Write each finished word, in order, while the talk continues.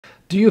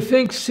Do you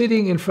think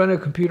sitting in front of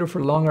a computer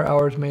for longer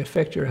hours may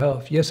affect your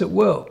health? Yes, it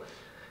will.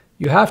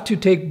 You have to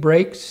take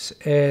breaks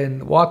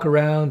and walk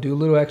around, do a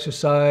little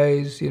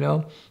exercise, you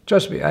know.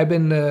 Trust me, I've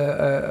been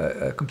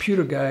a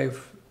computer guy,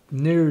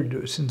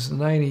 nerd since the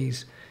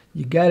 90s.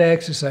 You gotta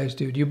exercise,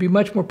 dude. You'll be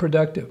much more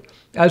productive.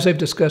 As I've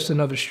discussed in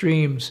other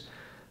streams,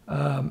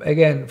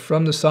 again,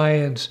 from the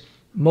science,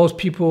 most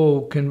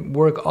people can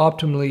work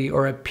optimally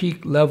or at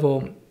peak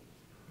level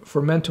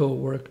for mental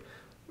work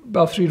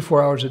about 3 to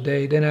 4 hours a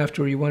day. Then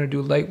after, you want to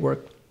do light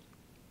work.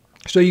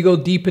 So you go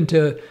deep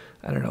into,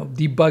 I don't know,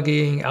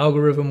 debugging,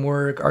 algorithm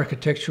work,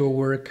 architectural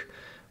work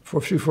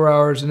for 3 to 4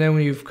 hours. And then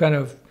when you've kind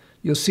of,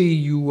 you'll see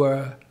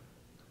your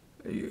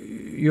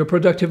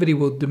productivity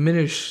will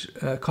diminish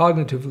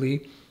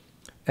cognitively.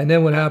 And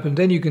then what happens,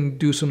 then you can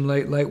do some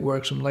light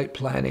work, some light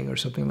planning or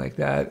something like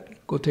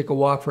that. Go take a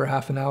walk for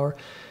half an hour.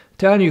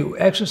 Telling you,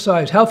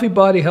 exercise, healthy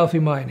body, healthy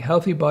mind,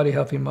 healthy body,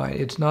 healthy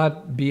mind. It's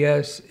not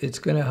BS. It's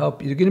going to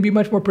help you. You're going to be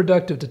much more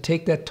productive to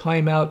take that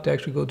time out to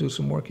actually go do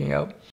some working out.